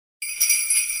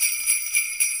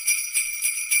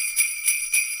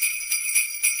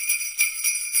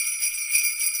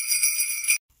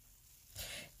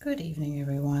Good evening,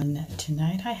 everyone.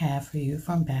 Tonight I have for you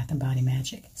from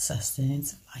Bathnbodymagick,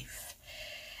 Sustenance Life.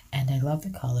 And I love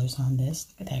the colors on this.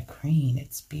 Look at that green.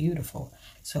 It's beautiful.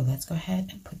 So let's go ahead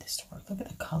and put this to work. Look at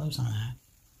the colors on that.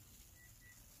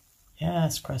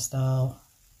 Yes, Crystal.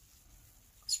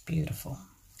 It's beautiful.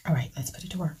 All right, let's put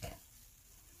it to work.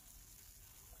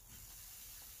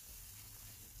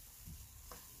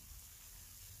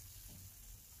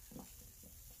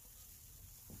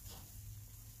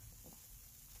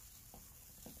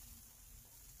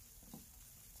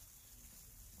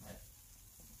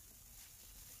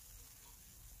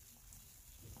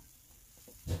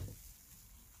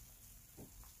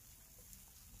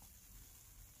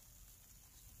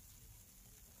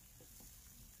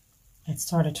 I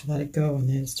started to let it go and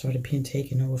then it started being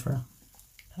taken over.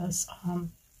 Because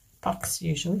pucks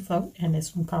usually float and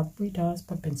this one probably does,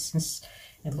 but since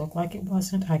it looked like it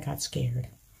wasn't, I got scared.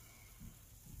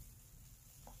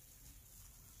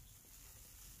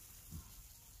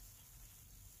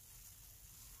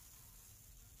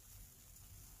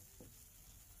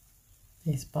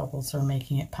 These bubbles are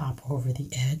making it pop over the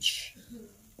edge.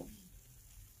 Let's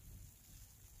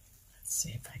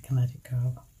see if I can let it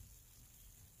go.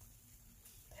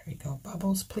 There we go.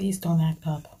 Bubbles, please don't act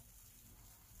up.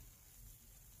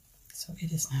 So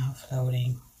it is now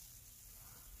floating.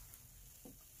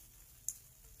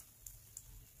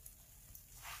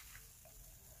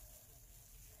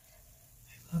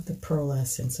 I love the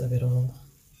pearlescence of it all.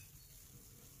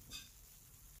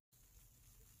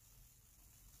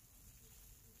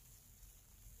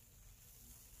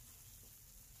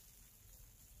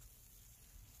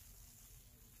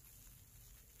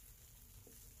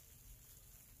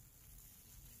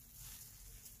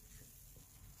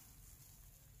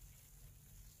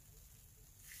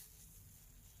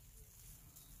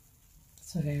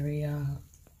 It's a very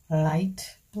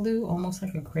light blue, almost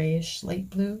like a grayish slate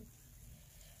blue,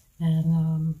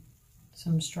 and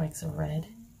some strikes of red.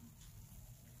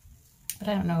 But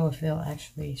I don't know if they'll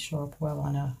actually show up well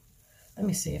on a... Let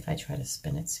me see if I try to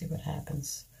spin it, see what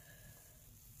happens.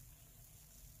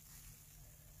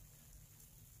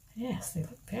 Yes, they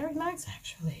look very nice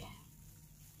actually.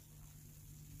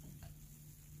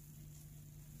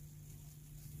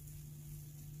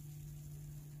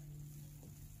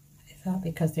 I thought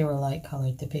because they were light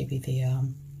colored that maybe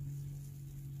the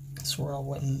swirl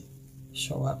wouldn't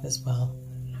show up as well,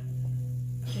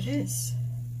 but it is.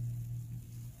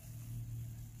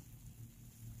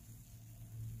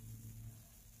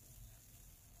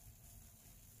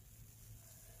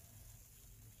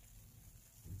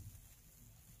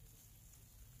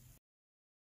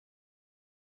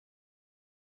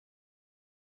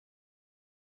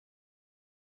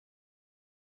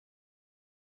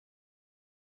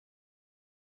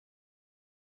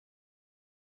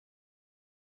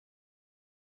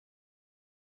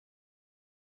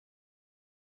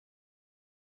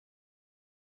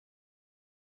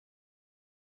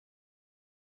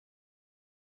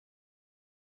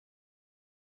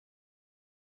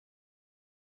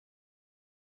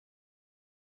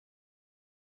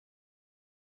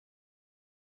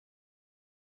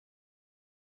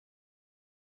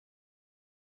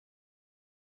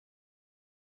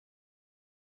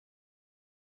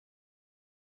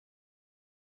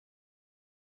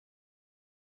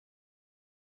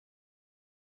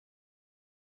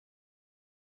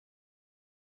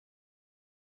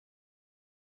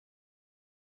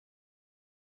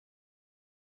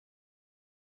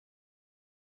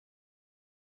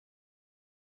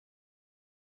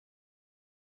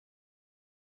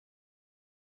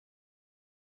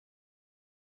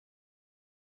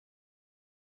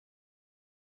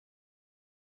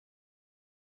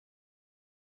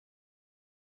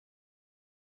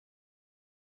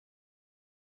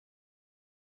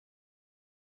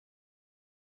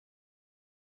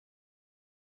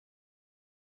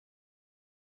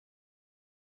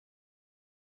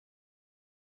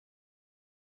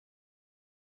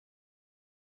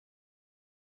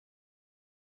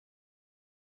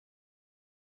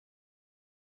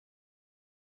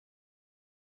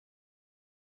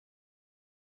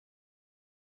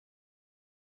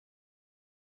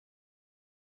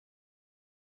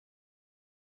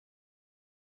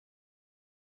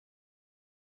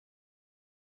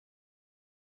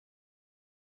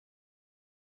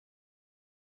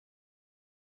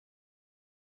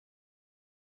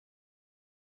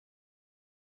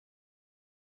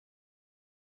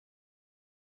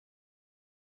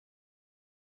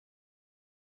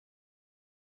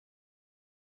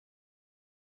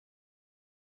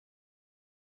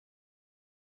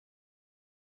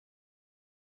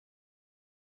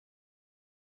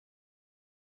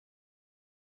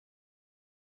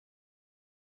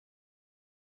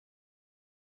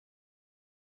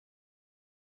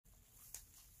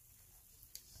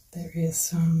 There is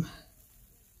some,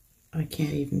 I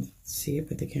can't even see it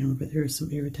with the camera, but there is some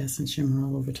iridescent shimmer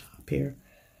all over top here.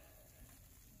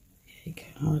 Yeah, you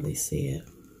can hardly see it.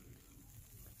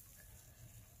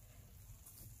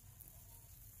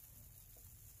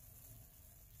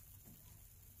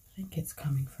 I think it's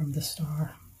coming from the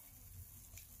star.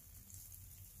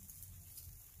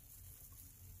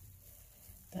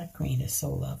 That green is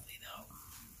so lovely though.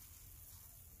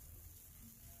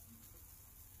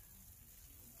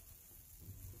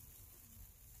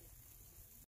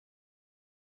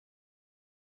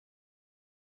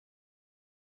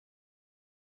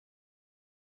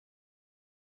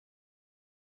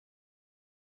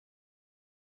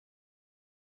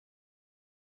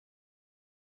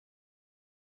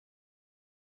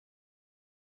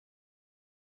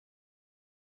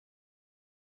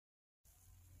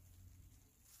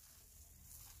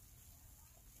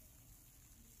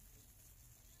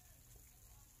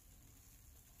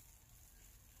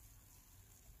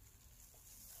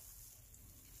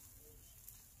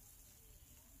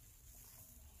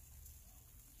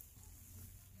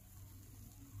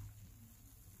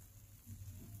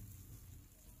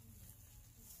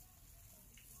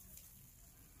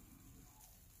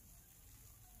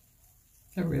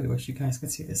 I really wish you guys could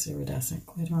see this iridescent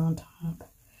glitter on top,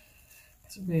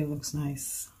 because it really looks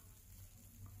nice.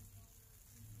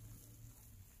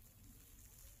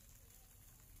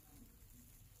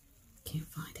 Can't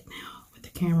find it now with the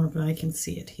camera, but I can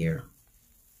see it here.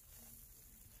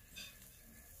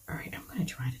 Alright, I'm going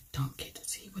to try to dunk it to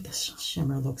see what the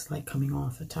shimmer looks like coming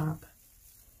off the top.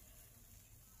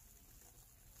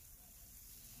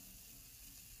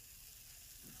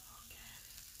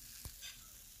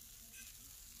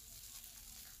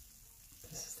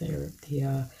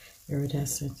 The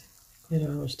iridescent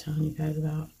glitter I was telling you guys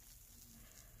about.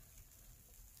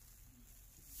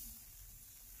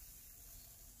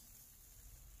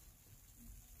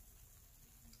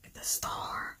 Look at the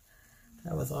star.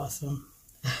 That was awesome.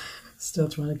 Still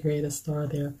trying to create a star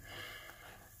there.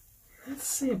 Let's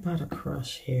see about a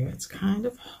crush here. It's kind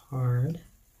of hard.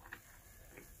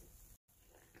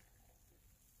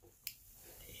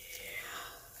 Yeah.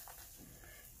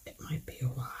 It might be a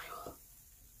while.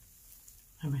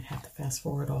 I might have to fast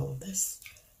forward all of this.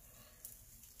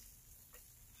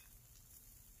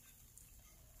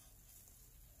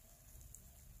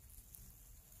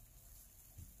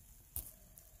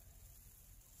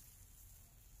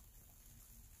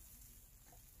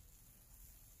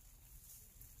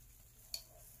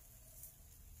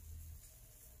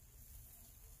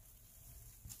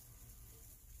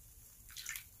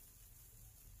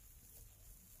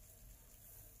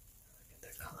 Look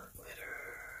at the color glitter.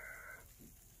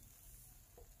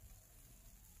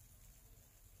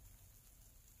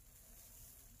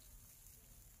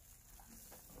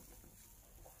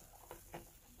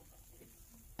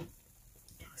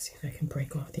 See if I can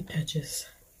break off the edges.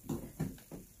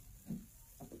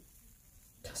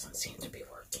 Doesn't seem to be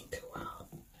working too well.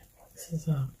 This is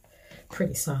a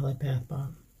pretty solid bath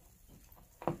bomb.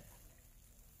 I'll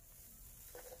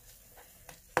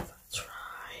try.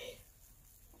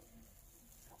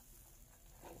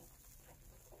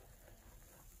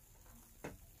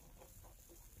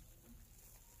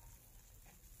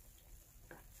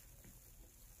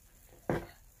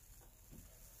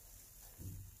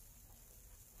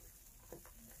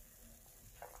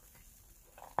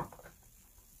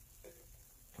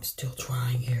 I'm still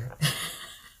trying here.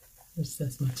 There's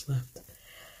this much left.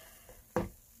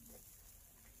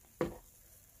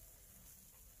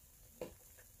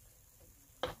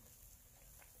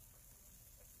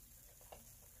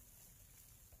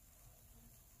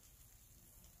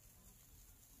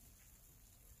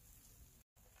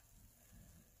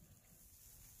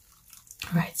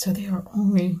 Alright, so there are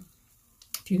only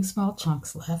a few small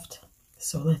chunks left.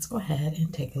 So let's go ahead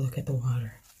and take a look at the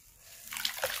water.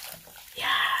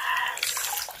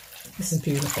 This is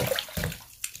beautiful.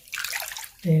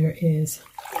 There is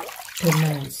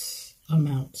immense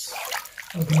amounts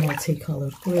of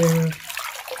multicolored glitter.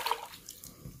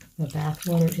 The bath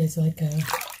water is like a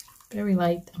very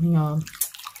light, what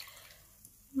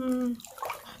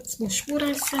would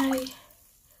I say?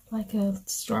 Like a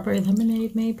strawberry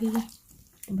lemonade maybe?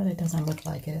 But it doesn't look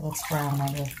like it. It looks brown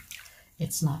on it.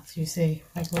 It's not. You see,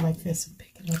 if I go like this and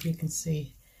pick it up, you can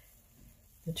see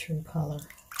the true color.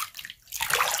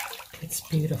 It's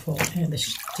beautiful, and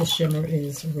the shimmer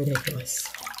is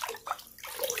ridiculous.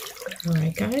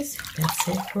 Alright guys, that's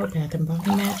it for Bath &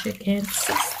 Body Magic and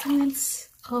Sustenance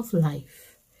of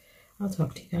Life. I'll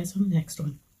talk to you guys on the next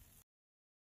one.